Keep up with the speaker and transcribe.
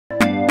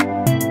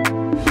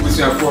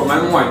for my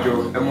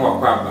mojo and more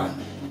quaba.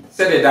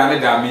 Said it down the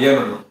dam,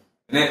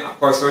 ne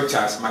Apostle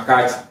Charles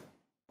Maccarthy.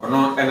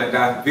 Ono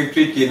enada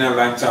victory key na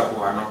lunch up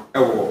wano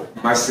ewo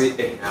mase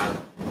ehna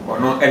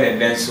ono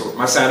eneden so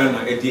masano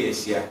no edi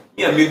esia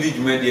me amedi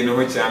dwumadi no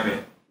ho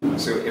chiame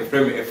so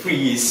a free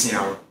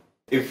year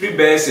a free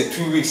bear say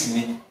 2 weeks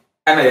ni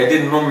ana ye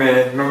de no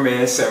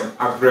me sem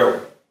abrel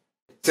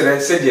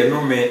tere se de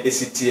no me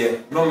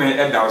esitie no me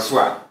eda so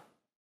a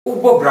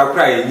ubo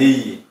brakra ye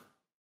yi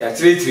ya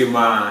tiri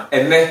ma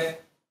enne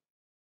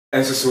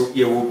enso so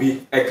ye wo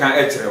bi eka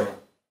etere mo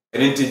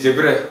ene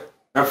ntijebre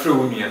na free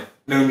wumia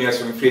na umia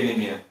so mfre ni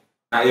nia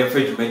na ye mfa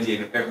dwumadi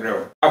no emrew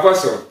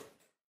Apostle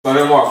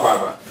mame mo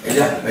akwaba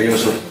eyo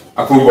so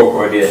akombo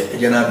ko de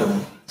eje na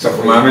dum so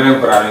for mame ne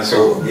nkora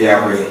so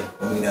ya we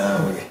omina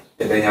we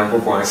eda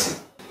nyankopon ase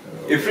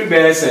efri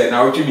be se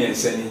na otwumi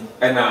ensani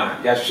na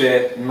ya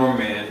hwe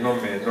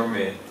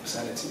nome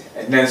sanity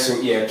and so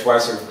ye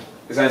twaso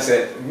esan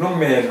se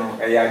nome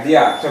no ya de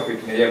a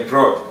topic na ye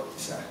broad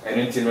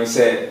and it no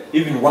say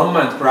even 1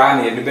 month pra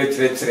na ye de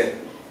betre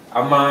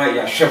ama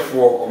ya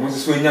hwefo omo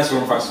so nya so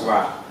mfaso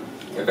a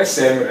e be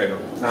se mre no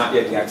na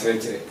ye de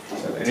atere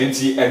and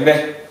it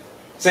enne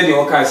se de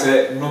oka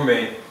se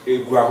nome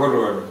egu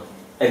ahodo no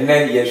and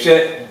then ye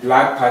hwe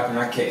blood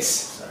partner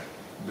case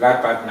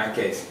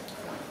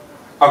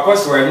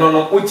Apostle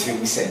no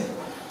utrim sen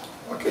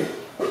okay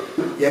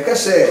ye ka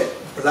say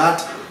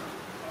blood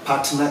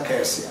partner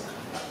case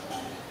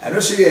ya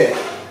ano so ye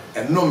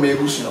enome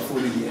ebusu na fo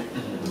ni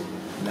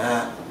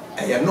na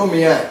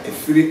enome a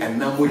efiri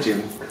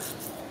enamogem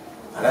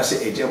ala se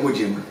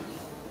ejamogem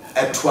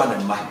etwa na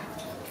ma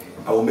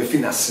awo mefi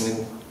na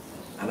sene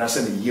ana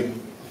se ne yem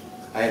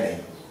ayede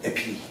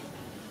epi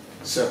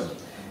so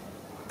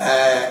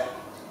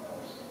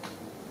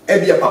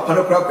ebia papa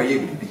no kra kwaye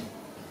bibi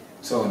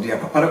so dia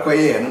papa no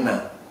kwaye no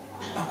na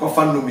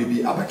akofa no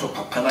mebi abeto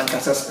papa na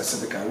nkasa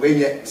specific we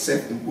ye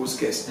self imposed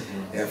case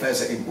e fa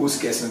se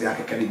imposed case no dia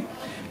akakari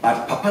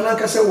but papa na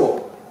nkasa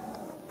wo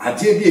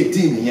ade bi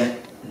edin nya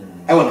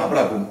e wona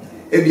brabom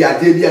ebi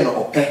ade bi na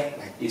ope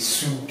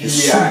esu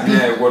bia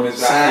na e wono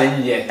sa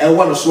enye e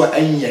wono so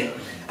enye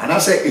ana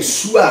se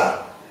esu a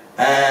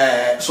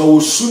so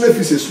osu na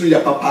fi se su ya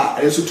papa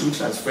e so to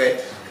transfer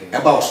e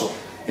ba oso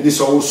e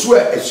so osu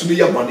a esu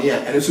ya bone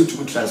a e so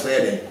to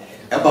transfer den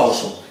e ba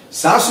oso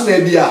sa so na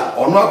bia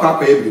ono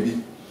akwa ya bibi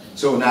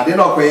so na de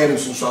na akwa no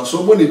sunsuan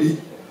so bo na bi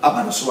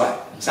aba no so a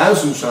sa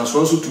sunsuan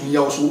so tumi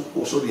ya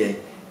oso de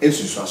e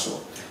sunsuan so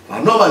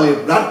but normally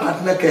blood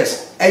partner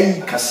case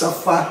ai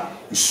kasafa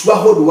isu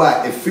ahodo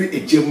a efiri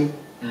ejemu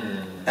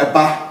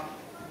eba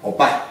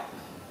oba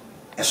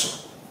eso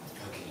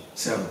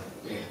so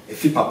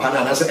if papa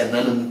na say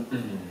enanum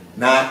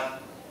na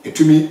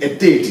etumi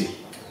ededi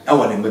e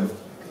wona mbam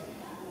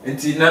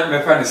enti na me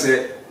fa ne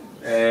say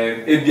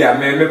ebia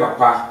me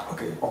papa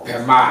okay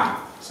opema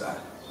sa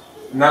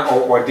na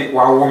odi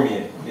wa wo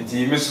me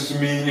enti me susu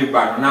mi ni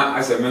ba na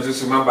ase me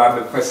susu ma ba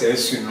be pesa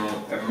asu no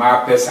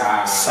ma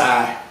pesa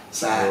sa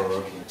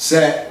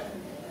se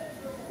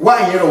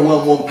wa yero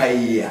ho mo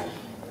pai ya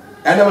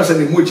ana ma se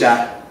ni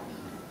muja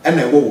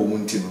ana wo wo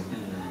munti no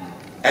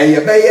e ye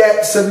be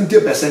ye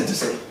 70%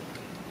 say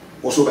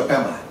also be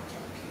pema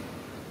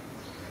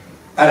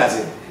that's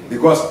it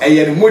because e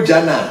ye ni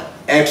muja na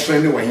e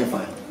trend we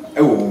hifa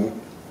e wo mu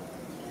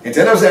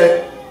enti na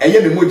se e ye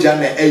ni muja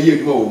na e ye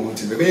eduma wo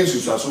munti be be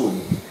nsusu aso wo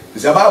mu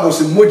se Bible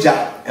se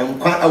muja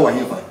enkwa e wo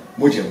hifa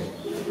muja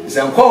mu se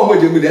enkwa wo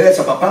muja mu de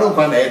se papa no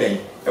nkwa na ye den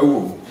e wo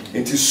mu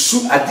enti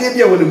su ade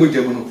bia wo ni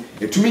muja mu no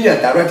etumi ya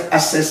direct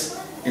access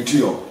into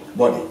your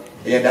body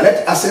a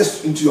direct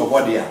access into your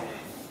body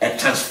a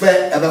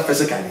transfer ever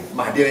physically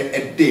ma dey a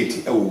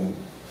date e wo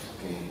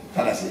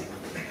that's it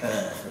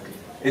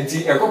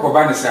enti ekoko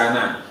ba ne sa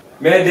na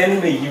me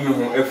den me yi me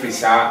ho afri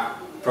sa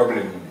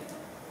problem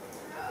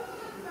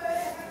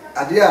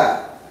adia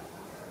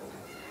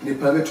ni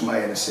private to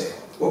my say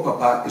wo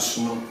papa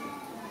esunu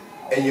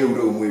enye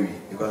wuro omwewi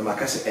because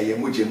makase eye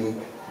mojemu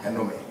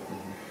enome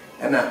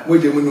ena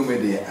mojemu no me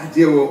dey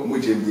adia wo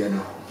mojemu bia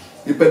no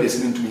ni pa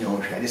desini ntumi nya wo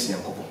hwa ade sia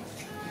kopo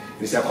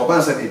ni sia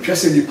kopa sa ni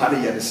twese ni pa de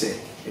ye ne say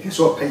e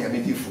so panya me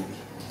di fu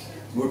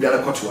mo bia na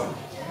kotwa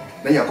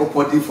na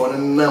yakopo di fo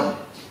nam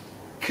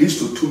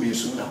Kristo tumi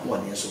so na ho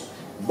ne so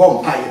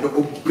bom pa ye do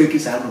break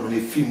sa no na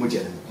fi moje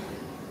ne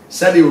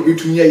sade obi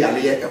tumi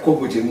yale ye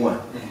ekoboje mu a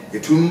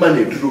etum ma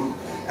na duro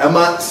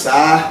ama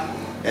sa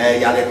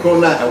yale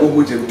krona e wo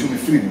moje tumi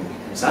free mu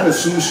sa na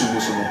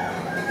sunsun so no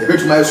e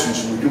betuma ye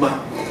sunsun djuma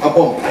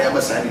abom pa ya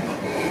ma sa ni pa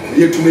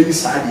ye tumi yi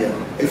sa de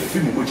e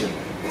free mu moje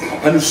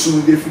apa no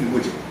sunu de free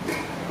moje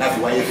na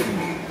fi wa ye free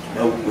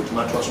na wo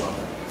tuma to so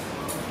apa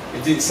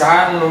enti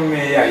sa no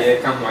me ya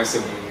ye ka ho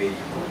asem we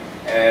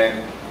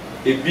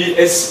ebi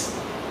es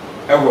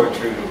ewo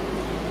trelo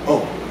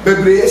oh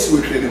bebre es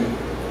wo trelo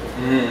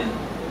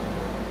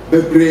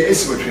bebre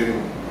es wo trelo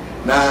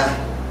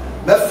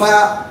na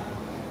fa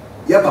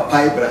ya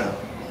papa Abraham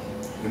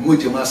ni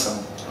moje masam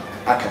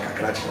aka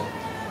kakra che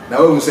na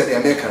wo mu se de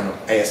America no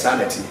e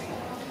sanity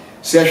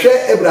se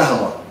hwe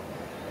Abraham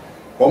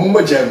o mo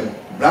moje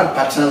blood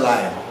pattern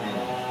line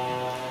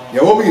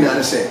ya wo mi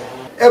na say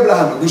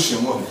Abraham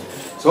ebusuam ho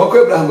so ko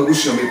Abraham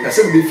ebusuam e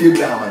pese be fi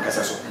Abraham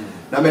ankasa so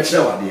na me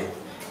kire wade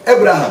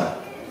Abraham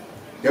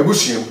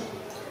ebusuam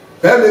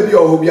be me bi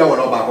o bia wo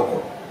na ba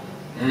kokko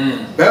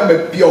be me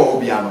bi o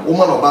bia no wo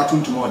ma no ba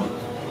tuntum oni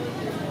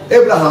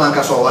Abraham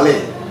ankasa wale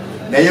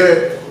na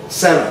yere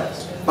Sarah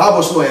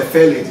Bible so e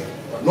fair lady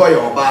no ye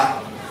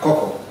oba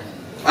kokko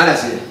ana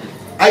say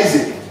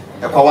Isaac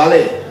e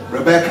kwawale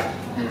Rebecca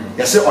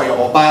ya say oye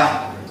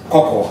oba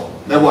kokko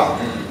mewa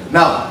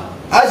now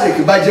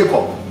Isaac ba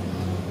Jacob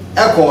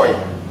ekoy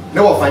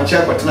ne wo fanche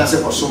kwetena se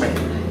kosome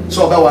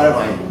so oba ware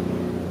man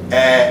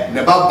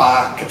ne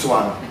baba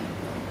ketwa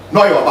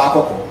no yo ba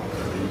kokko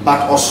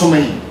but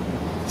osome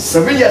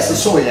 7 years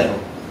so ye no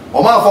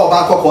o ma fa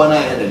oba kokko na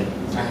ye den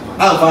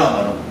amfa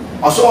ma no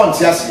oso on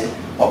ti ase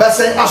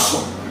obesen aso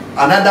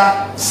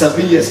another 7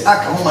 years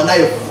aka ho ma na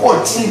ye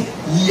 14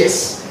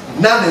 years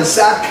na ne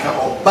sa ka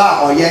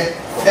oba oye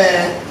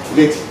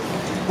late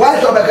why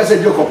do be ka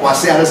se Jacob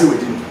wase ara se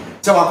wedi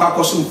se wa kwa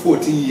koso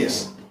 14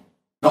 years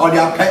na odi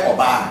apai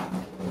oba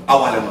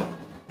awale no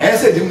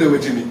say dim na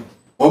wetimi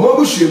o ma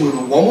busuemu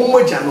no wo mo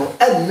moja no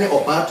enne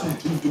oba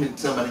tuntum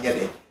ntima na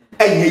yede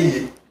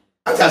enye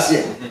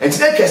atase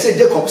entine kese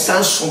Jacob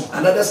sansom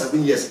another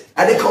 7 years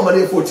ade come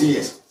on 14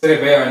 years say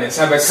be on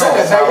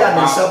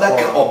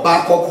sabeka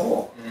oba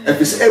kokko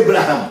efise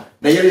Abraham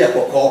na yere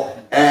yakokko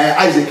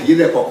Isaac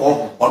yere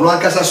yakokko ono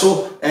akasa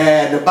so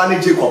the bani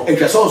Jacob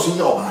etwa so so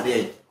nya oba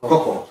de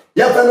kokko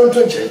ya fa no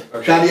ntonche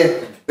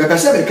hwade be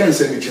pese be kan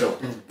se mi kiro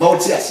ma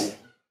oti ase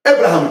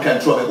Abraham can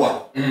throw a boy.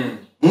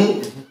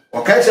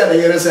 O catch na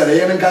yere say na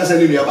yere kan say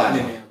ni nua ba.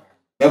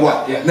 E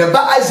boy. Na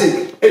ba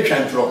Isaac e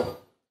can throw.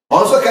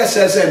 Also catch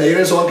say na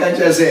yere so kan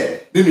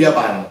say ni nua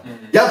ba no.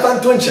 Ya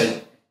fan to nchen.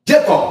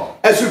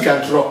 Jacob esu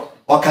can throw.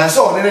 O kan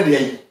say o ne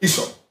de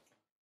iso.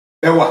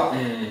 E boy.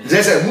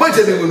 They say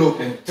moja ni no.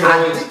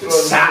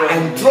 Sa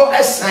and throw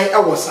a sign I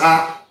was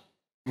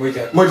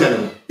moja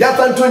ni. Ya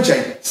fan to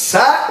nchen.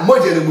 Sa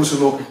moja ni muso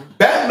no.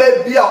 Ba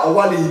me bia o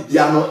wale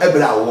bia no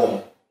ebra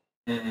wo.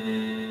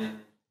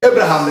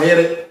 Abraham na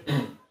yere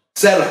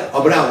Sarah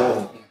obra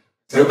wo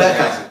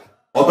Rebecca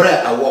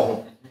obra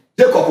awo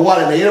Jacob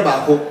wale na yere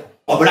ba ko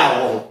obra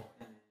wo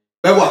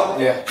bewa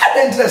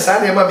had interest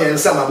na ma me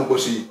nsa ma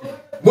bobosi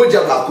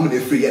moja ba ko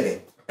na free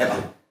ye eba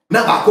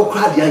na ba ko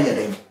kra dia nya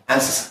den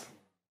answer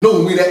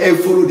no we na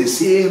follow the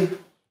same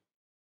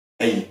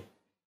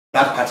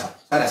that pattern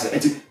that say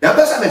enti na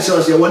person make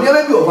sure say won ya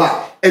bi o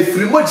fa e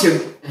free mojem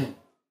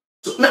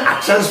so na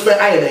a transfer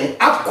ayen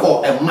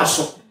akọ e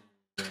maso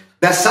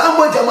na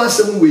samo jama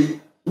sem we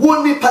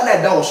woni pa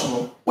na da oso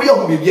no wo ye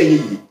ho bibia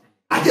ye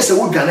aje se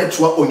wo dwane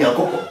toa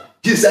onyankopɔ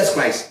Jesus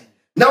Christ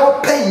na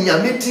wo pa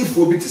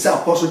nyametifo bi te se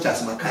Apostle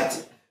Charles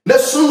Maccarthy na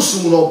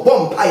sunsum no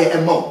bomb pa ye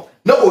ema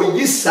na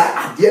oyisa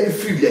ade ne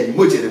free bia yi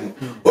mojere mu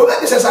obi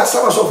be se sa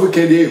sama so for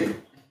kende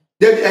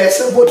dey be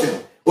simple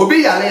thing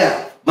obi yare ya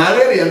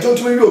malaria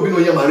ntontom wi obi no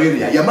ye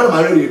malaria ya man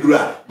malaria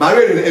dura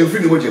malaria e free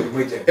ni mojere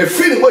e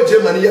free ni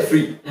mojere man ye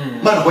free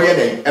man ho ye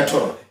den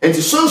etoro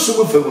enti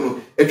sunsum famu no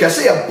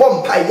etwase ye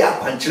bomb pa ye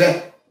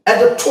akwankyere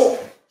ede to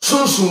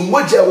sunsum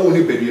mojere wo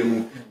ni bedue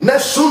mu na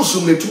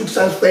sunsum ne tum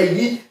transfer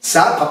yi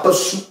sa papa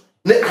su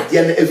ne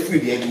ade na e free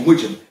bia yi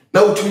mojere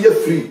na wotum ye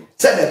free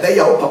se na be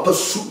ya wo papa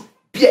su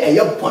bia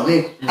eye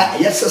bone a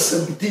eye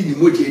sesem bi ni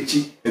mojere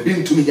echi e bi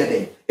ntum ye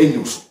den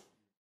enyuso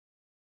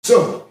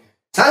so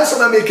Sans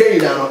na make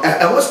it no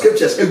what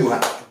scriptures egu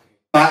ha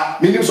but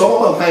meaning so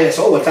one fire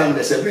so what time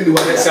there's every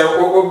one say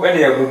o be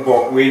na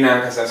egbo we na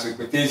nkasa so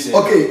quotation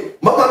okay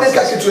mama make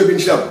a kitu ebi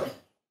ncham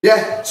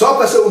yeah so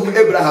person who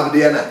Abraham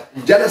there na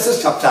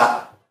Genesis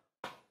chapter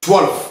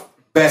 12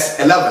 verse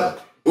 11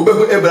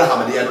 ubehu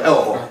Abraham there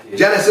no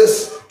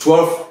Genesis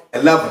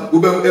 12:11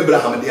 ubehu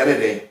Abraham there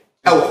dey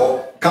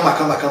ewo kama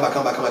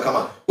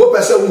wo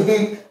person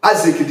who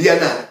Isaac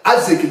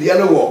there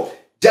na wo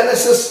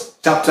Genesis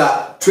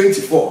chapter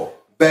 24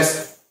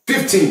 verse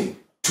 15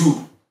 to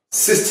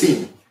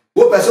 16.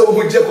 What person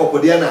who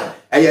Jacob Diana?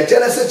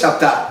 Genesis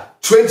chapter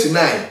 29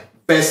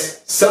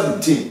 verse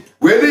 17.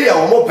 When they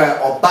are omopa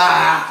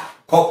oba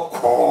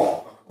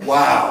koko.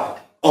 Wow.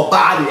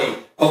 Oba de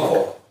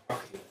koko.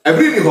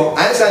 Every niho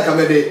answer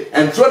come dey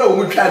and throw na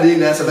wo twa dey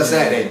na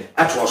say dey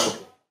atwo so.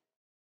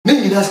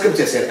 Ni nyina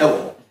scripture said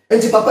ewo.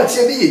 Enti papa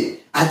tie bi ye.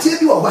 Atie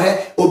bi wo ba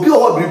he obi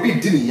wo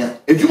bribi di niya.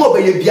 Edwuma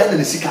obaye bia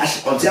na sika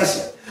ahye. Onte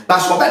ase. But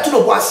so better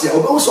no boss here,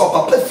 or so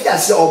papa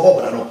fiase or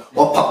bobano,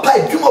 or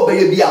papa dream of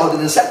baby out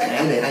in the second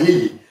and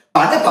ye.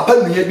 But then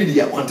papa may be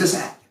the contest.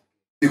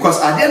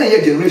 Because at the end of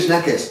your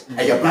generational case,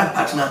 and your blood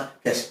partner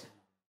case.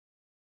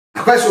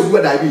 A question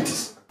of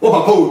diabetes. Oh,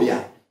 papa will be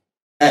a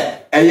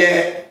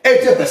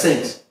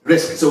 80%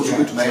 risk so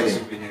good to marry,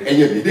 and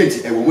you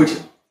didn't a woman.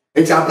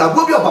 It's a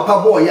blabobia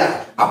papa boy,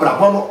 a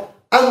brabono,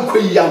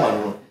 uncle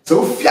Yamano.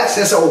 So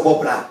fiase or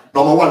bobra,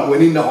 number one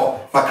winning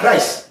now for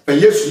Christ. For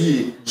Yesu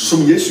ye,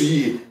 some Yesu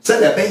ye,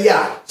 said a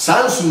beya,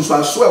 Sansun, so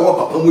I swear what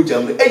Papa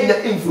Mujam,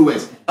 any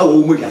influence, a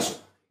woman.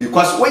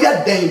 Because we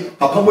are then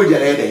Papa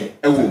Mujam,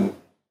 a woman.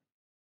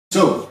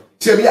 So,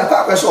 tell me a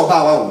papa saw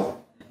Bow.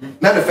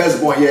 Not the first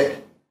boy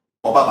yet,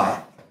 or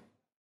Baba.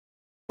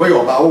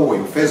 your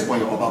bow, firstborn,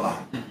 your baba.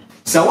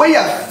 So where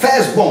your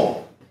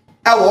firstborn,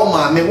 I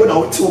want mammy, when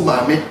I tell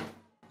mammy,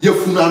 your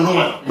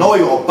funeral, no,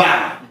 your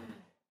bar.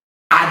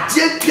 I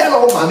did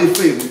tell mammy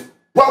fame,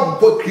 what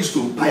book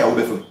Christo pie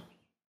over him.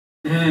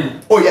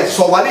 Oh, yes,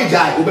 so what did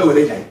I obey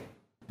with a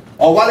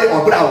or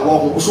while or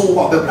brow, so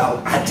what the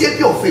brow. I did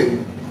your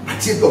fame, I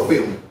did your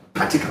fame,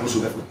 practical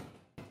so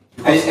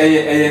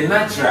a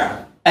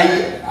natural.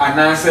 And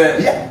answer,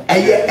 yeah,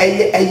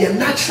 a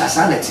natural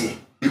sanity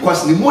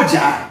because the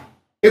moja,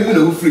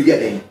 a free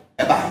yet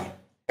a buy.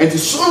 And the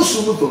son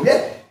soon from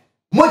yet,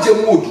 moja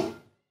mood.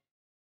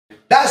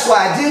 That's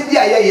why I did,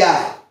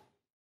 yeah.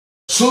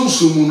 Soon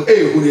soon,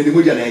 who need the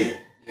moja,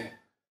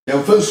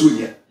 then first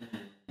year.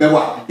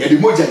 Mewa, ya the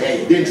moja,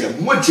 then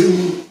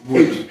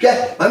moja,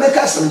 get my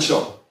cousin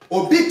show,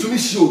 or big to me,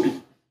 she'll be.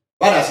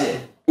 What I say,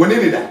 when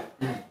need that.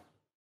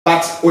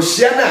 But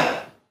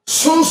Oceana,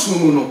 soon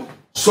soon.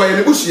 So I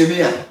never see me.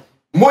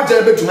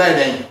 Moja be to my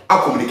day,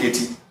 I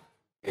communicate.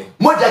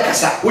 Moja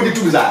kasa, what did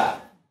you say?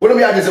 What am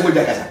I against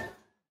Moja kasa?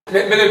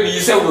 Maybe you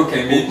say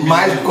okay.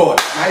 My God,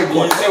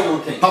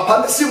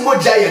 Papa, see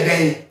Moja ya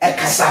day, a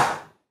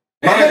kasa.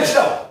 Mamma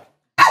show.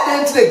 I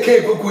didn't take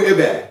cake kuku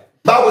ebe.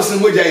 Bible say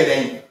Moja ya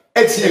day,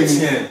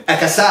 Etienne, a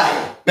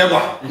kasa.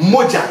 Never,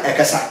 Moja a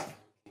kasa.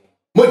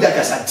 Moja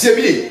kasa,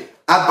 Timmy,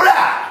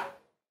 Abra.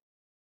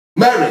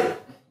 Mary,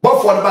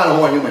 both for the man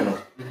one you know.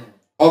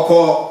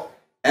 Oko.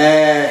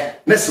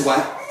 Neswa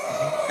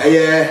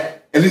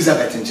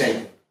Elizabeth in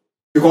chain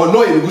because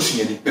no you bush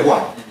any the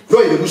one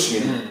no you bush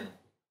any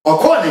or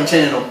call in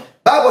chain no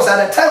Bible said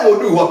at the time will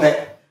do what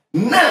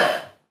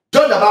now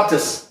John the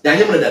Baptist ya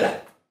him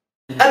that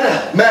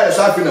and Mary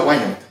so after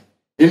one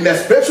in the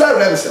spiritual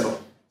realms no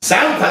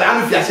sam kwala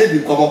am fiase bi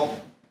komo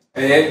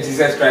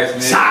Jesus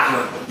Christ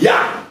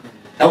yeah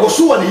I was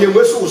so one year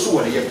we so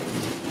one year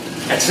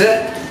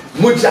etre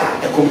moja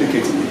e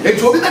communicate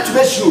it will be that to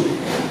be sure.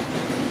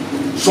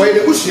 So in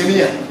the bush, you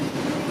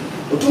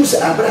to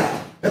say, Abra,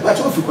 a patch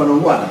of you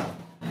can water.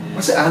 I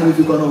say, I'm if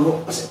you can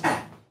go. I say,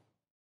 ah,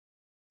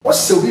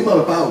 what's so be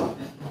my power?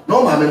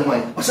 No, my man,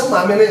 why? I said,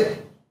 my man,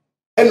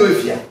 and no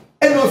fear,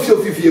 and no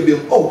fear if you be.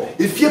 Oh,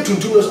 if you're to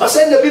do us, I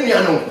send the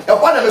Viniano, a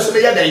one of us to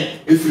the day,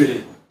 if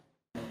really.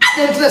 I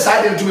didn't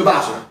decide to be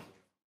basso.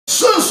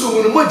 So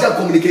soon, Moja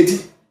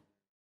communicated.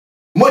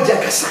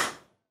 Moja Casa.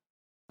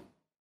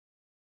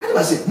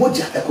 I say,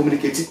 Moja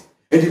communicated.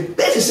 And the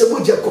best is a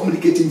moja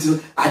communicating to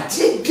a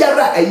dear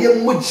Gara, a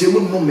young moja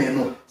no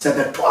man, said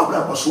the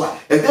 12 was what,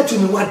 and that to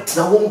me what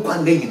I won't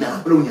pandang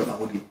now, blowing your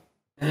body.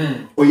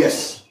 Oh,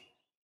 yes.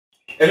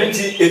 And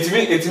it's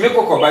me,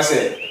 Coco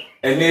Basse,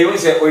 and they will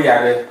say, oh,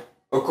 yeah,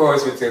 of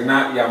course, with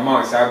now your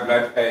mouse have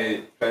blood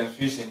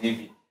transfusion,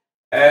 maybe.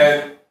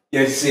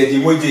 Yes, say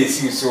the moja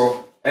is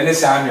so, and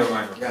it's a new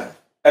man.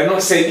 And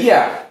not say,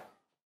 yeah,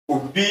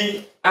 would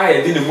be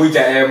I didn't moja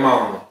air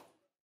mount.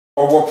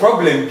 Or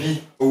problem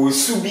be or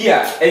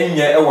subia any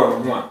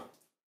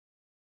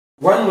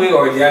one way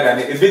or the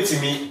other, a bit to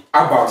me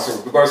about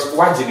so because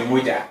watching the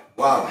moja.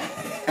 Wow,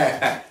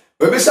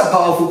 but it's a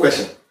powerful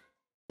question.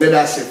 Let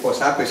us say for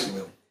that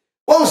question.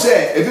 One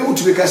say, if you want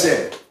to make us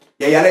say,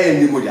 yeah,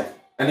 in the moja,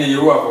 and then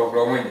you are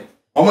for money.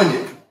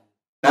 Omonji.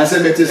 Nancy,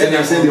 I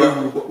said,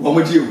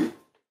 Omoji.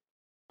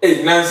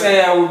 Hey, Nancy,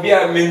 I will be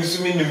a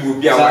mainstream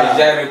movie,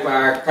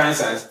 a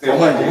cancer still.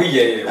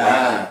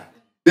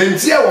 Then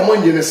see our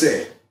money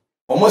say.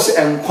 Almost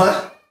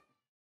enkwa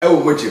e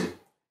wo mojim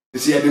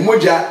see the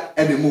moja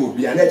and the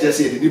move and just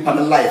say the nipa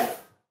no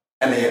life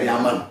and the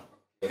aman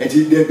and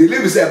they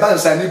believe say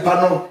bansa nipa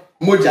no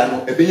moja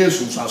no e benye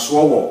sunsuaso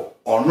wo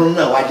ono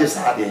na waje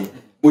sa de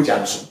moja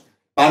no so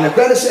ba na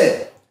kwere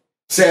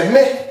say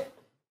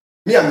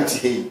me amiti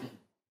he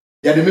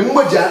ya de me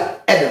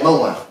moja e de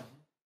manwa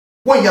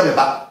won ya me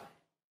ba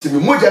ti me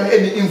moja me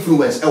any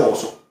influence e wo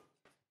so.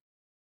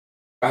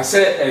 I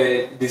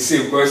said the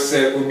same because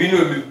we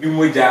know be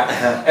moja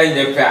and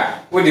your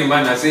pair. What the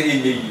man I say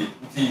in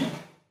the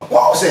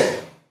what say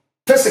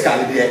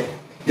physically there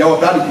you are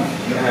blood group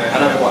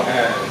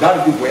and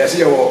blood group where I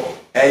see you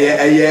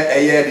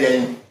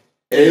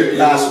a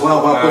plus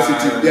one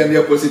positive then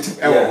they positive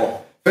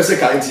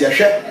physically into your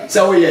share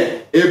so we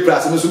a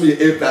plus no so be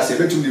a plus e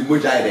betum the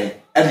moja then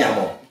and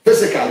yamo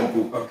physically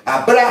go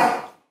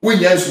abra we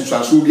yan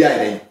sunsuanso bi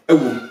ayen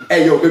ewo e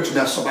ye obetu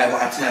na survival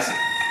atnase.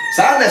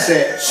 Sana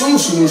say soon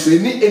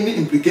any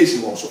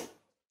implication also.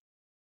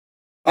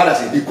 I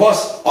say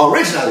because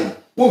originally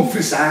won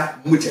free sa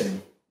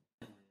mucheni.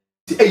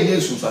 The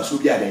alien so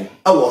be aden.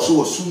 I was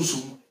so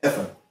soon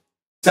ever.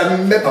 Tell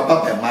me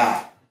papa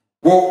pema.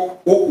 Wo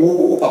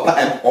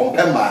papa on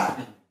pema.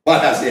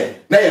 What I say?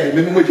 Na ye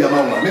me moja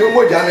ma. Me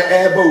moja na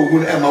eba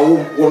ogun e ma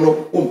wo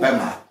no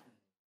pema.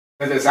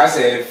 But as I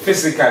say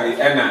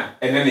physically and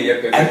then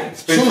ye pe.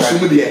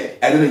 Soon there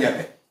and then ye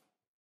pe.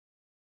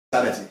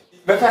 Sanity.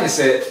 Better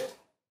say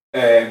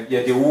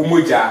ye de wo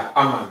moja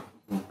ama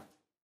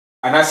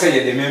and I say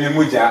ye de me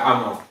moja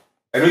ama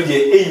and no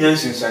de enyan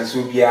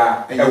sunsanso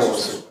bia e wo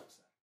so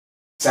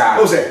sa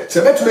o say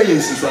se betu me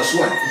yin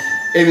sunsanso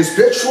a in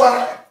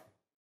spiritual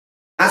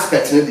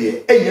aspect ne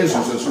de enyan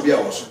sunsanso bia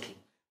wo so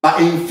But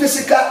in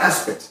physical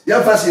aspect, you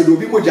have to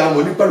be more jam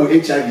on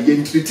HIV,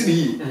 you treat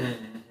me.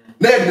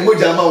 Then more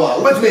jam,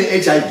 what mean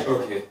HIV?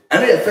 Okay.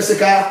 And then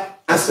physical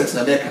aspects in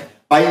America.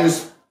 But in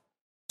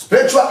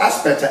spiritual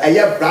aspect, I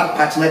have brand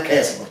partner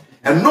case.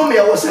 And no me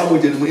I was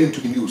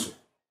into the news.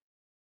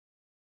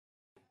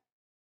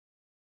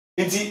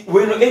 It's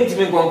when you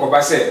intimate one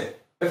coba said,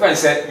 if I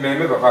said,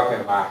 me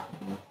papa,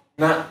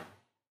 na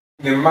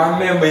the man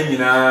me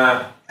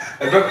na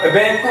a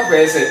bank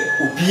papa said,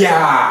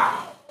 Ubia.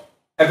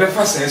 Ebe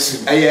fast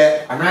esu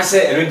and I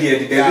say already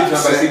the David number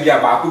say bia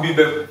ba ko bi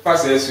be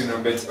fast esu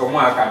no bet omo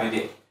aka ne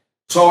de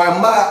so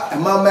emma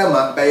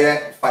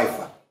be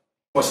 5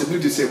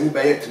 possibility say who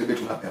be to be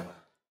to happen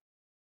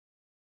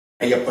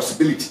a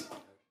possibility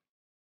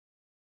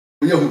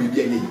we who be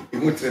bia nyi e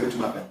mu to be to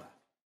happen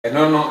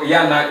no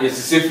ya na is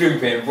safely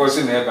pen for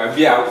so na ba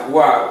bia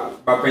wo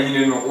ba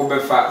panyin no wo be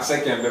fa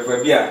second be fa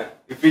bia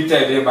if it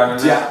dey ba no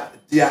dia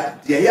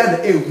ya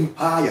na ehu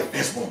pa ya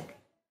firstborn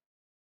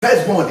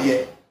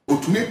there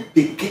to me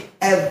pick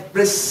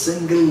every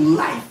single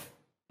life.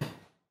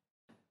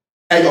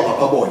 And your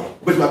papa boy,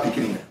 but my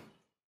picking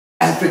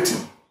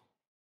everything.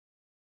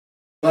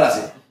 What I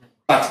say?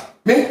 But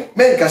me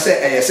can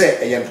say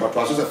I am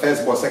to the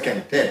first born,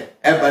 second, third,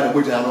 everybody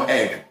would know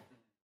egg.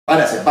 But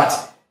I say,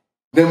 but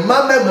the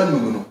mamma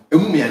a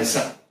woman and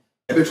son,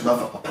 a bit to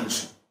have a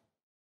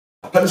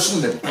papa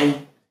soon the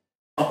time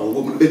or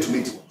woman bit to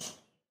meet once.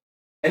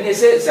 And he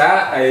says,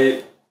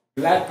 I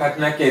blood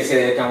partner case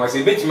can was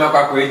a bit more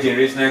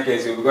generational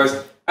case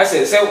because I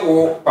said,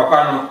 oh,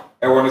 papa, no,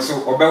 I want to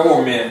so obey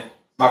me,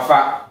 my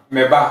fat,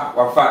 me ba,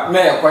 or fat, me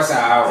a question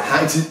out.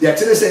 They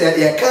say,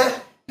 you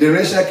can't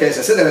generational case.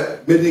 I said,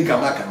 a building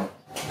come back.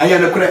 I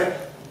am a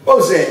correct.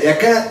 Oh, say, you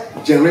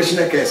can't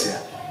generational case.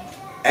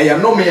 I am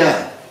no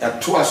mere a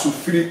twice so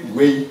free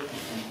way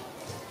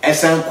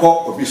as I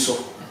call or so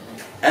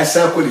as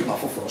I call it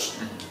for us.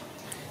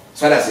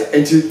 So that's it.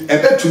 And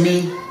a bet to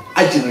me.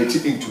 I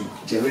generated into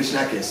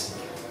generational case.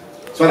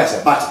 So I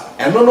said, but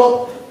I don't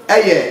know,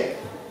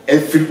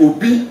 if it will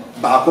be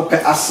Bacope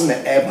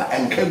Asana ever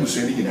and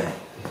Camusini in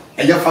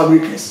a your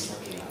fabric case.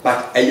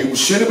 But I will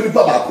share with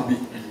Papa could be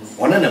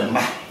on an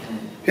emma.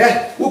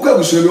 Yeah, who can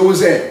we always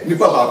say,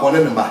 Nipa on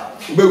an emma?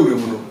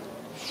 Bewuno.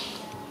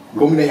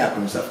 Gomina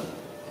himself.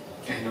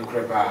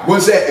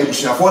 One say, a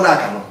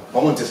Shafona,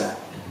 Montesa.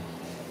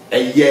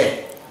 A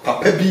year,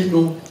 Papa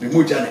Bino, the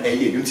Mujan, a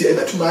year, you see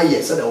ever to my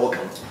years, and I walk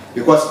out.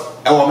 Because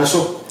I want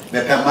so, me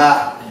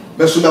pemba,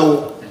 me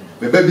sunawo,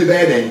 me baby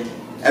beden,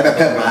 ebe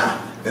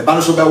pemba, me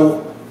banu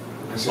bawo,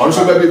 on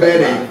so baby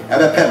beden,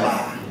 ebe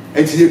pemba.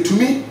 And to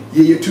me,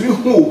 ye to me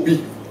who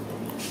be.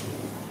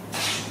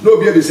 No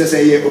be able to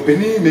say ye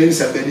opening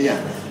means a benia.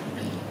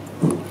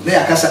 They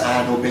are casa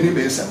and opening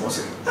means a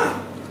mose.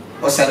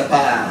 O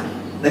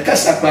sadapa, the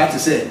casa part to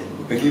say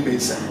opening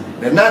means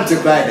the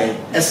nante cry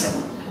then, essa,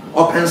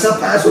 or pensa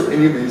pass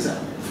opening means.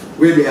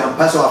 We be and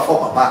pass our for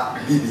papa,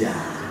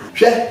 Lydia.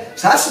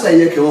 Sasa na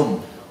yeke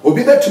om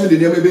obi betumi de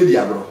neme be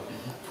dia bro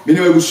me ne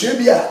wabusua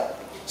bia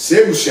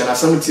se busua na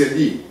sam tie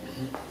di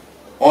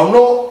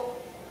ono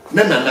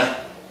ne nana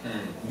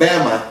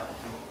bema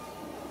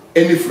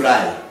any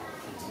fry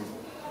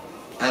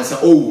ansa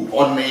owu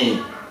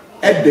onne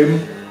edem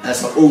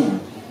ansa owu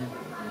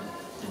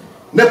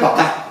ne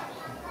papa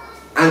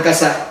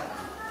ankasa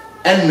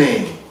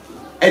enne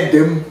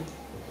edem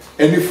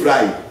any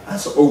fry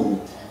ansa owu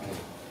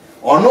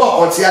ono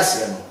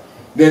otiase no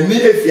na ni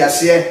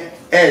efiase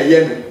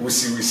yen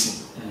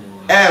wisi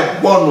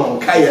bono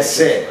nka ye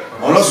se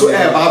ono so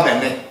ba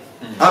bene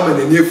ama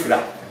na ni efura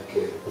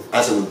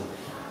aso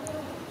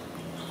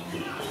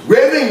we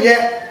nye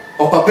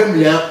opapa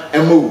mia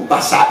emo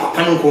basa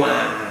papa nko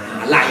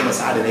la yin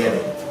sa de ne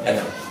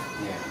ena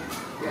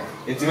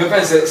enti me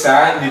pense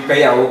sa ni pe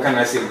ya wo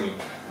kana se mu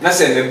na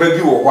se ne ba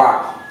bi wo ho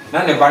a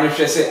na ne ba no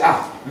hwe se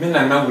me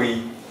na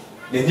we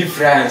ne ni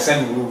fra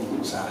ansan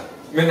wo sa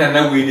me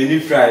na we ne ni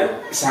fra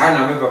sa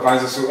na me papa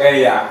so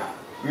ya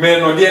me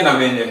no de na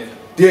menye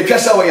de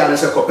kasa wo ya na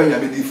se kopanya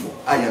me difo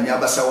aya me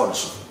abasa wo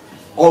so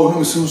o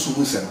no sunsu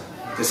musem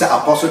te se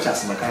Apostle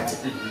Charles Maccarthy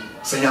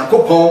se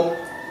Yankopon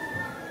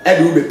e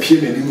de wo be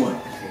pie na ni mu a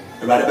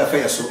e ba de be fa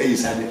ye so e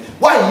yisa de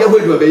why ye ho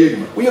do be ye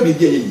duma wo ye bi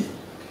die ye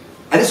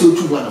ade so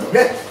tu na no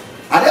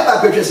ade ba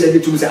kwetwe se de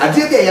tu se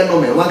ade bi ye no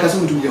me wan ka se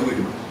mutum ye ho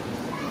duma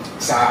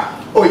sa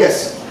oh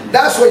yes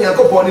that's when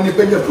Yankopon ni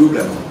penya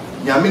problem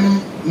nyame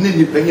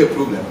ni penya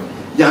problem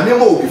nyame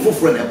mo obi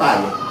foforo na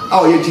ba ye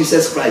how ye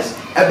Jesus Christ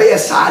ebe ye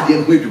sa ade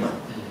ho duma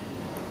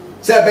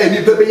se ebe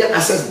ni penya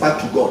access back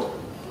to God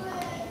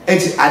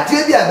enti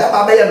ade bi ada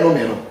ba ye no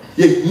me no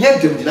ye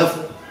nyendem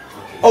dinafo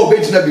oh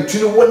be gina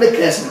between one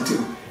case and two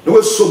there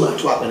was so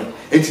much happening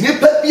enti ni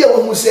pa bi e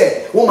wo hu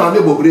se wo ma me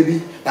bobre bi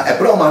na e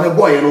bra ma me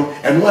boy no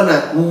eno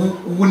na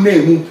wu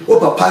nemu wo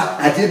papa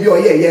ade bi o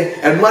ye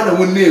eno na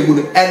wu nemu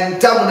no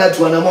entam na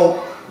to na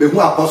mo be hu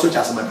Apostle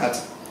Charles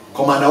Maccarthy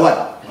commander one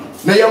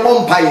na ye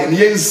mo mpaye na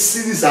ye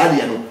nsiri sa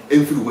ade no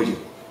emfiri woje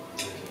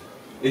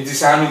enti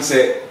sa no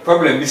se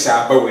problem bi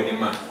sa ba wani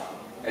ma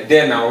e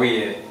dey na we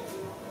ye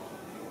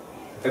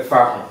e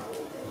fa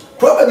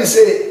Probably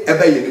say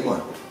ebe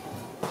anymore.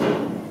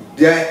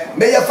 There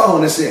may have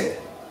found say.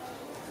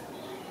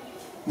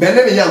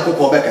 Many young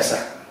people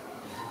bekasa.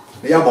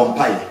 They are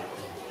bompire.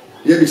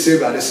 You be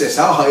saved by the says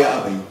how high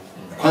are we?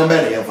 Quite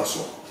many of us.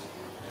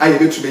 I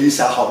get to be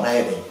how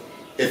night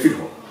if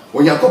you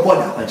when you go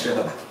that punch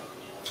ever.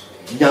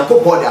 You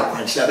go that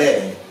punch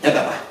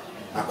ever.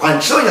 A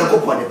punch show you go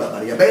the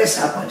baba. Your best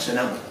are punch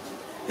number.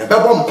 Your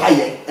babon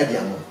pie at the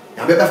amount.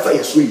 Your better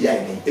fire sweet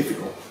yang if you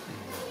go.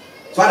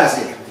 So I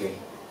say,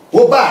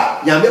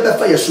 Oba, you better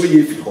fire sweet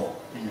if you go.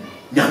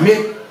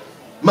 Yame,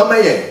 Mama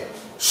ye,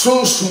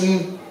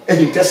 soon, and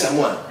you tell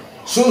someone,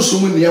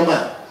 soon, near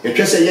man, you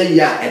just say,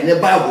 ya, and the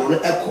Bible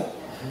echo.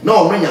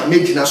 No, when you're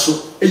making us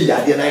so, a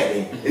yard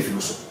if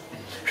you so.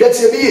 Let's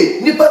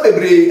say, Nipper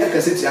Bebre, I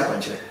can sit here,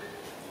 punch.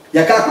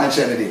 Yaka punch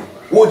any day.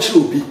 What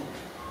you be?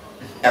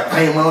 A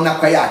pine mound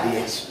up by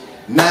ideas.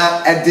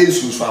 Now, at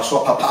this, you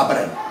saw Papa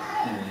Brand.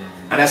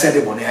 And I said,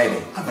 the money I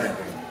did.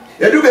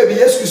 You do baby,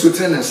 yes, you should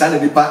turn and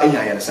Sunday part in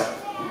your answer.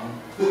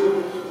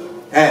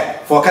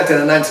 For Catherine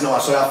and 19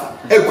 hours, so a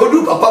good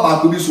group of Papa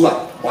could be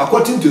swat, or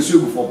according to you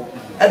before.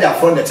 And I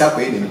found the tap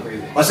in.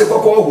 I said,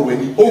 Coco,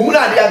 when you, oh,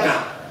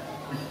 Munadia.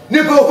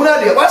 Nipo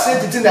Munadia, what's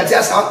it that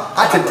just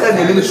at a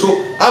 10 minutes so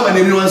I'm an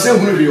anyone saying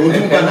who you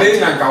and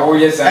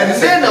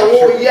then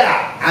oh,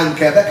 yeah, and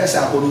Quebec as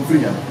a whole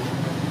freedom.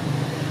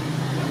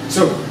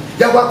 So,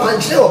 there were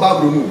punch or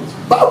Babu,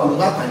 Babu,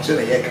 not punch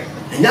a yak,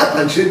 and not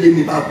punch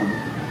any Babu.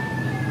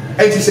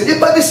 And he said,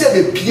 if I said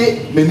the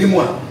P. many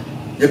more,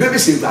 your baby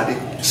said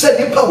that said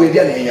the power with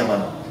the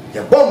Yaman.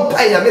 Your bomb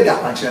pie, I made a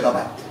punch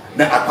about.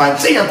 Now I can't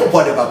say I'm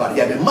going to Baba,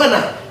 you have the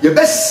manner, your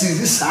best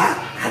season,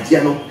 had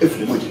Yano, if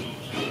you would.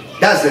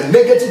 That's the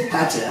negative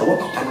part. I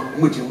walk up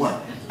with you one.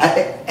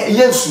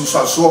 Yes,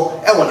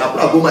 so I want to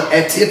have a woman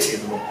at it.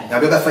 Now,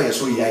 better fire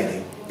so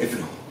yelling. If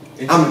you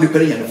I'm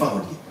preparing the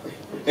family.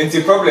 And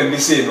the problem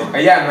is, no, I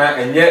am not,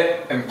 and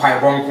yet, and pie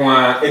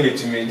bonqua, any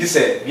to me. This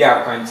said, we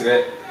are going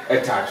to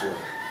a tattoo.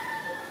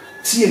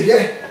 See,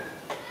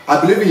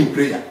 I believe in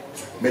prayer,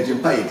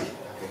 making piety.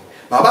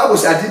 My Bible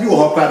said, I did you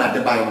hope at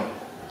the Bible.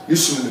 You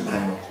soon the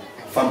Bible.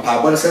 From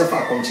Pabon self,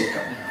 I come check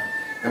out.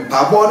 And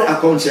Pabon, I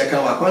come check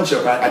out, I come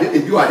check out. I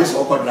didn't do this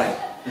awkward right.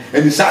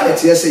 And decided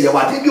to say, you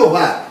are did you over?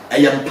 I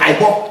am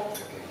Piper.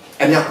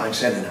 And you're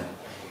punching them.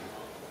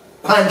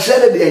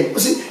 Punching the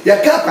see, you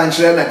can't punch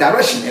in a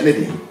direction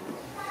anything.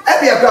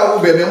 Every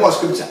crowd will be more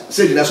scripture.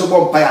 Say, that's a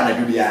bomb pie and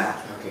a dubia.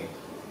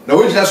 No,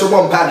 which that's a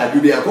bomb pie and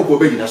a dubia, couple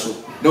baby,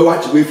 no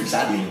watch away from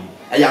Saturday.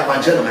 I am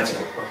punching a magic.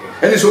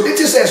 And so it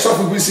is a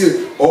soft we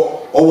say,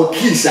 or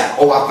keys,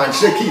 or a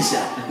punch keys.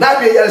 Now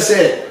they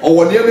say,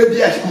 or near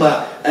maybe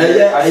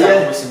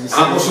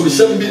I'm also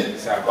some bit.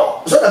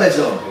 So that's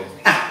all.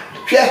 Ah,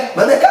 Pierre,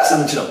 but I got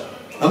some children.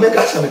 I make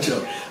us some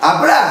children.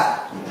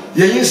 Abra,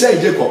 you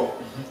say Jacob.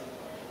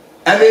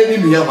 And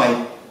then you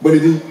have but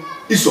it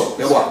is so.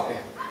 The one.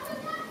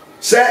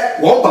 Say,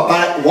 one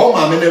papa, one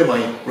mamma, never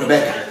mind,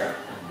 Rebecca.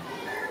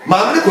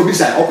 Mamma could be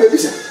said, okay,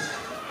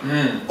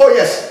 oh,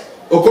 yes.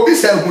 O could be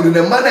said, who in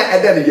the manner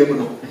and then you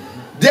know.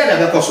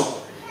 Then I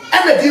apostle.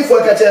 And the deal for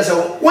a catcher,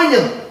 when you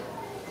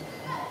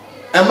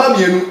and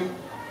mammy,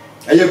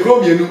 and your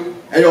chrome,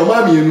 and your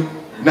mammy,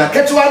 now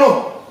catch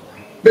one.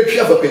 Make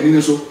sure for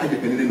penny so I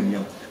depend on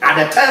you.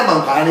 At the time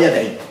I'm pioneer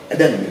day, and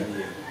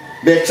then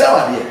they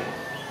tell here.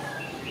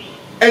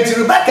 And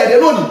to Rebecca, they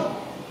know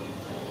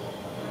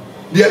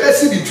the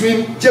other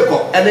between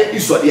Jacob and then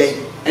Esau,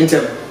 and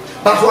tell me.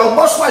 But one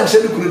boss one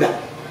said,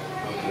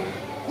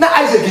 now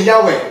Isaac in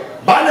Yahweh.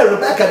 Banner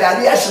Rebecca, the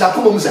idea should have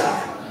come.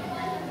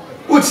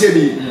 Would say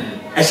me,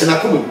 I should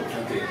have come.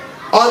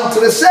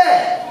 Until they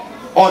say,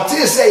 or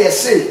till say,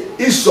 say,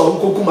 is so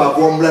Kukuma,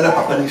 one brother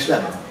Papa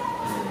Nishan.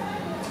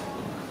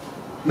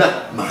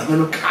 Now,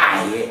 Mamma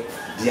Kai,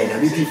 the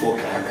enemy for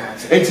Kaga.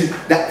 And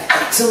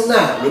that until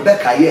now,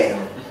 Rebecca,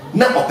 yeah,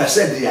 now per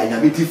se the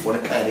enemy for the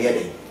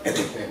carrier.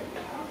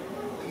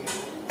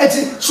 And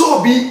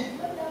so be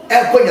a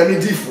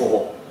enemy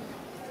for.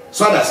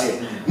 So that's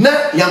it.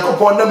 Now,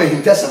 Yankopon them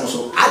in Testament,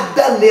 I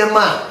done near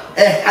man,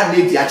 had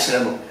the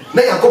action.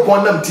 Now,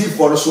 Yankopon them tea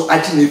for so I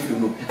think if you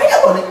know. I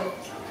have on it.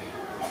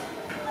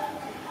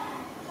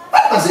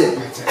 What was it?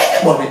 I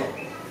have on it.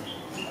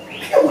 I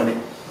have on it.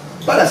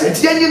 But I said,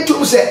 Yanyan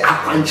to say,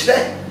 I punch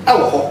that,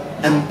 our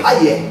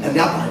empire, and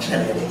that punch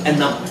and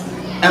now.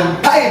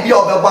 Empire be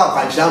of a bar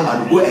punch down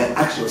and go and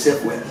ask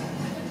yourself well.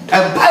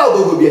 Empire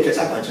will be a chess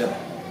punch.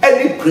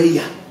 Any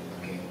prayer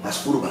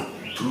must follow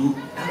through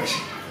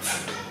direction.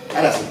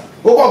 That's it.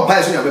 Who won't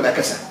pass on your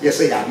Rebecca? Yes,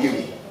 I have you.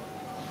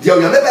 The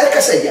only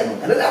Rebecca say,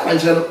 and I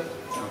punch them.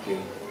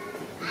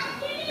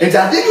 And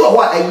I did you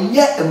what I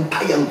yet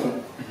empire.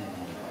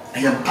 I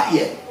am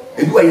empire.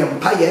 And do I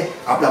empire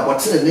about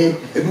what's in the name?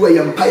 And do I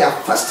empire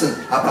fasting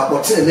about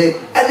what's in the name?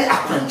 And I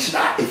punch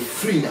that a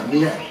free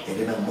Namia and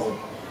then I'm more.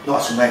 No,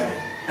 I survive.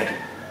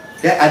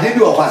 I did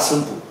you what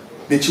simple.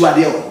 That you are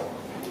there.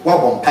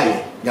 What one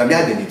pie, your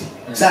identity.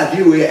 So I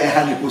do where I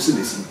had the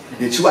possibility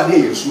that you are there,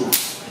 you so.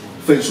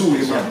 For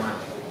you, man.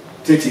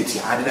 Take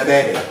it, I did a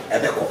bed.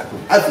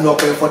 I've not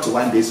paid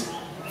 41 days.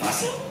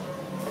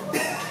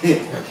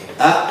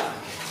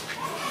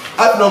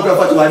 I've not got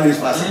 41 days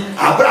fast.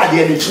 I brought the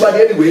two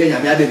days away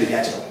and I did the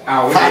actual.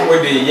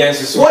 What the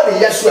yes, what the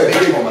yes, I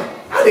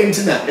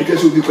didn't know it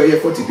should be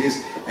 40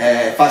 days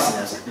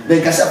fasting.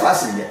 Then Cassa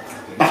fasting yet.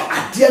 But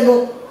I didn't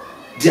know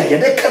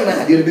the can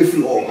I didn't be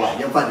free or why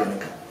you're finding a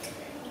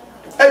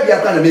every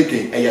kind of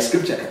making a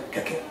scripture.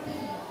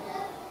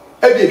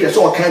 Every case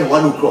all kind of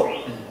 1 o'clock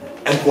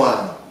and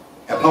one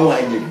a power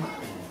in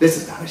this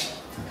is direction.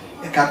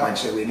 A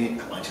carpenter we need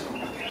a bunch.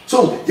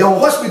 So your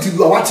hospital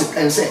you are what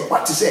and say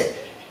what to say.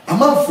 A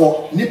man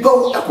for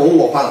nipple a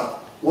cold or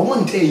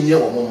woman 10 year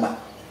or woman.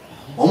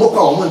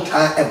 One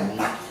time and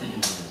not.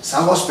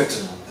 Some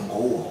hospital and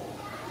go.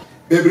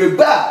 Baby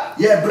bar,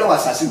 yeah, blow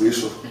us as we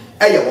so.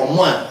 Aye, 1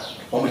 month,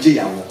 or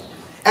Mujia,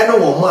 and no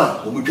 1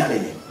 month, or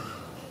Mujali.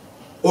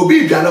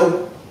 Obi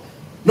Jalo,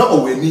 not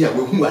away near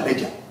who are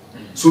dead.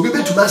 So we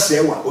bet to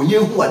say what, or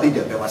you who are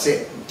dead, I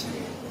say.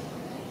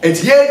 And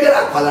here get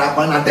up,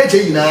 Palapana,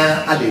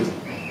 Dejina, I did.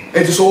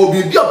 And so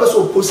be the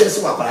opposite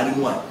possessive of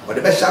one, but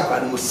the best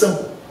sharp was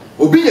simple.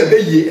 Obi a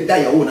baby, and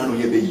die own and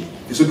your baby.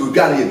 So do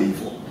Gary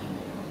before.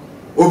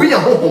 Obi a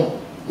home,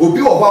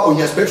 Obi or what on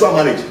your spiritual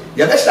marriage.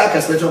 You best like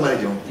a spiritual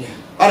marriage. And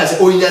I say,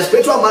 oh, in your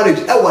spiritual marriage,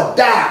 I will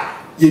die.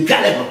 You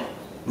got it.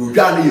 Do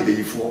Gary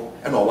before,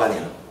 and all one.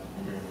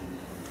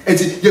 And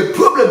the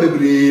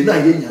problem is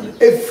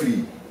not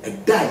every a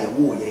die a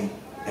war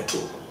at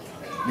all.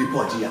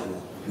 Report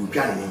you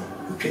got it.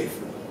 Okay.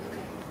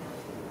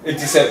 It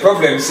is a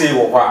problem, say,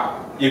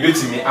 what you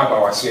beat me up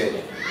our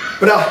share.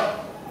 Bra,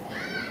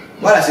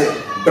 what I say,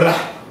 bra,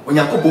 when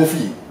you couple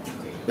fee,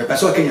 the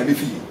person can be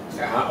fee.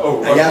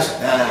 Oh, yes,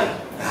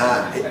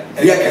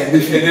 yeah, can be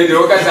fee.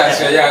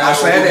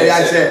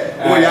 I said,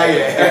 oh, yeah,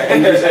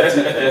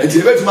 and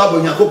you bet to my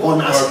when you couple on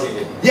us.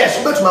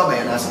 Yes, bet to my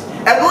man us.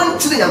 And one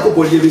to the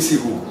Yacopo, you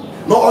receive who,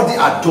 not all the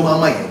Atoma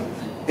mind,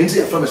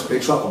 into from a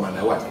spiritual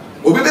commander. What?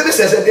 Obi baby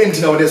says,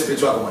 into our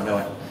spiritual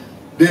commander.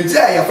 The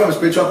entire from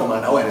spiritual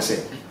commander, I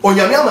say, on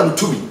your name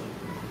to me.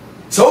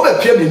 So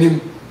over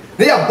him,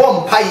 they are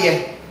bomb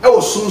pie, I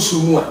was soon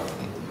soon.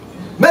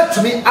 Met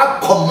to me, I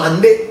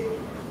commanded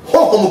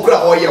home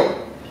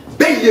oil,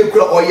 bay ye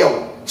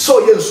oil, so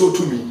ye so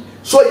to me,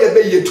 so ye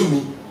bay ye to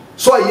me,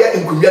 so ye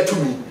inquire to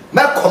me.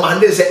 My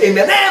commanders say, in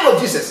the name of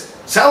Jesus,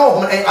 some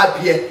woman up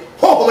here,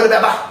 home on the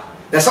bar.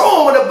 There's a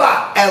home on the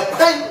bar, and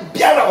pine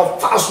beer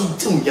of fast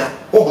to ya,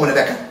 home on the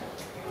back.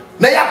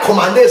 Now your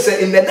commanders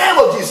say, in the name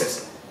of Jesus.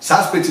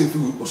 Suspecting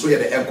food also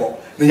the anchor.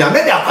 Now you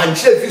made a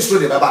punch if you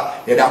the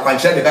baba, you have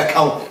punch the back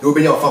out, you'll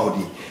be your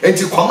family. And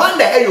to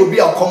command the you'll be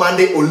a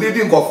commander or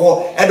leading go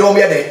for and don't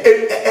be a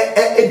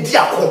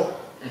diaco,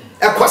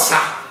 a quasa.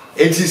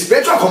 And his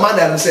spiritual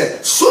commander and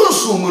said,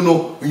 soon,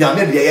 no, you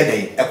made the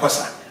day, a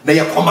quasa. Now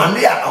your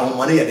commander on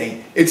 1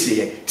 day, it's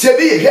here.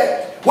 Tibby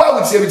here, why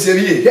would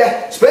Tibby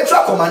here?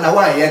 Spiritual commander,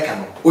 why you can,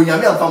 when you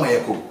are from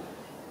echo.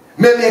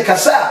 Maybe a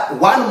casa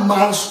 1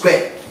 mile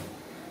square,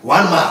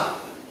 1 mile.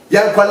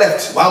 Young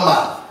left 1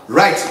 mile,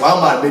 right 1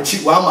 mile, the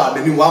cheap 1 mile,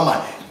 the new 1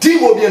 mile.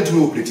 Team will be into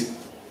no pretty.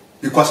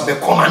 Because the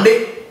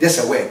commander, there's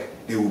a word,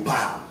 they will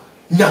bow.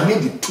 Now,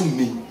 maybe to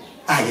me,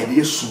 I had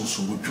a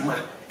soon with Juma,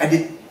 and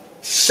the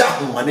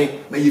sharp money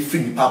may you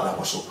free the public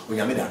also when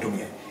you made that to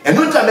me. And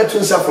no time to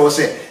himself for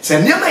say,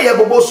 never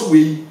ever boss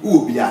we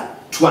will be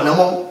at 2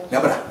 animal,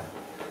 never.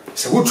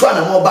 So who try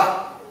no more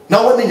back.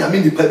 Now, when you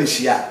mean the publish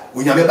here,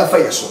 when you never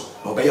fire so,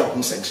 or by your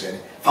home sanctuary,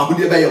 found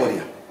you by your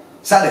idea.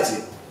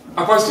 Sanity.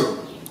 Apostle.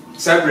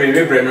 Sabre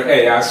Rebreno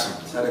Asu.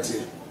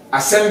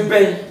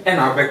 Assembly and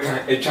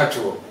Abeka a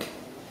chateau.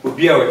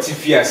 Ubia or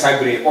Tifia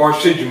Sabre or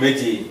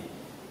Shedumedi.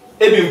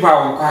 Ebin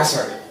Power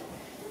Quasari.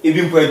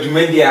 Ebin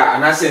Pojumedia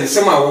and I send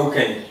some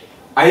awoken.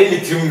 I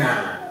ain't him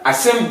now.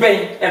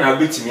 Assembly and I'll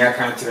beat me. I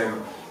can't tell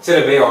him.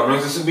 Said a bay or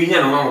not to be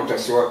an amount of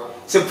so.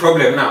 It's a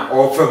problem now,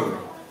 all from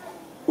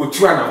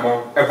Utuana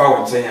more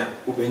about Tanya,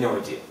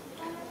 Ubenoji.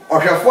 Or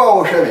have 4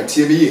 or 7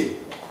 TV.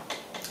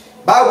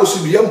 Bible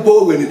should be young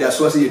when it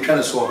was a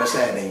transform as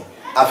a name.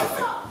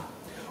 Africa.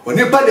 When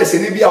you put the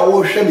Senibia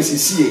or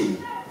Shemis,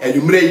 and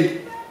you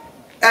made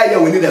Aya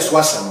when it is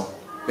Swasano,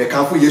 they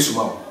come for Yesu.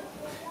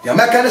 The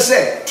American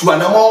said to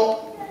an amount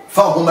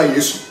found home by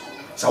Yesu.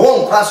 So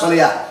one class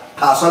Solia,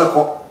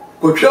 Pasolaco,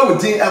 could show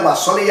with Dean Ava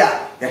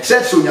Solia,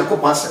 except so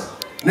Yaco Panson.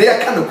 They are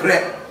kind of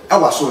crack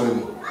our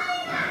soul.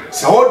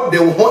 So they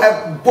will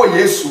have boy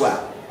Yesua,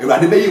 and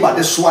rather be you at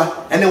the swan,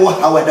 and they will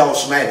how I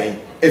was smiling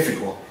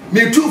everywhere.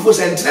 Me too for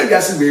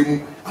Centurias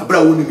in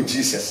Abra winning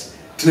Jesus.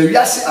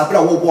 Teneriasi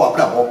Abra wo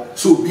Abra,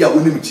 so be a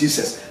winning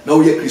Jesus. Now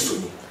ye Christo.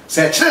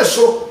 Say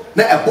so,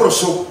 na a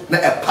borso, na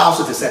a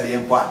pastor to say the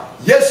empire.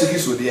 Yes, it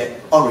is with the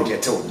already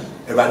told.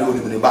 A radio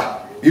in the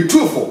back. You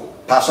too for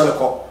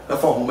Pasolico, the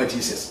form of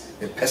Jesus.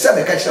 The person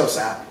the catch us,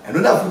 and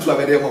no doubt to have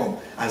a day home,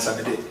 and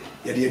some day.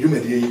 Yet you do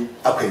me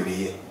up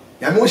here.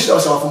 Yamush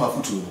also from a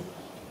foot.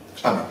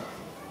 Amen.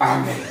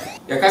 Amen.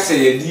 Yakasa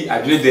ye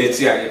a dread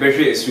day, a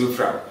very sweet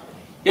from.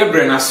 Ye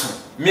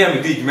Brenasso, me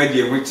and the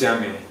media which I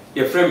mean,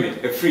 ye frame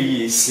a free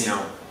year siam.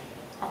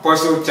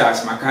 Apostle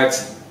Charles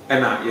Maccarthy,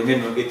 and I, ye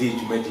know a deed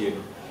to media.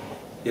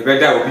 Ye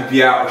better will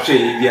be or shay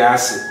ye be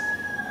asked.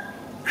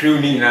 crew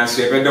ni na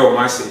so ebe da o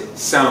ma se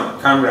sound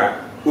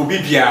camera obi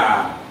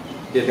bia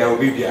ya da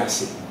obi bia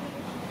se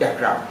ya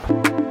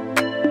crowd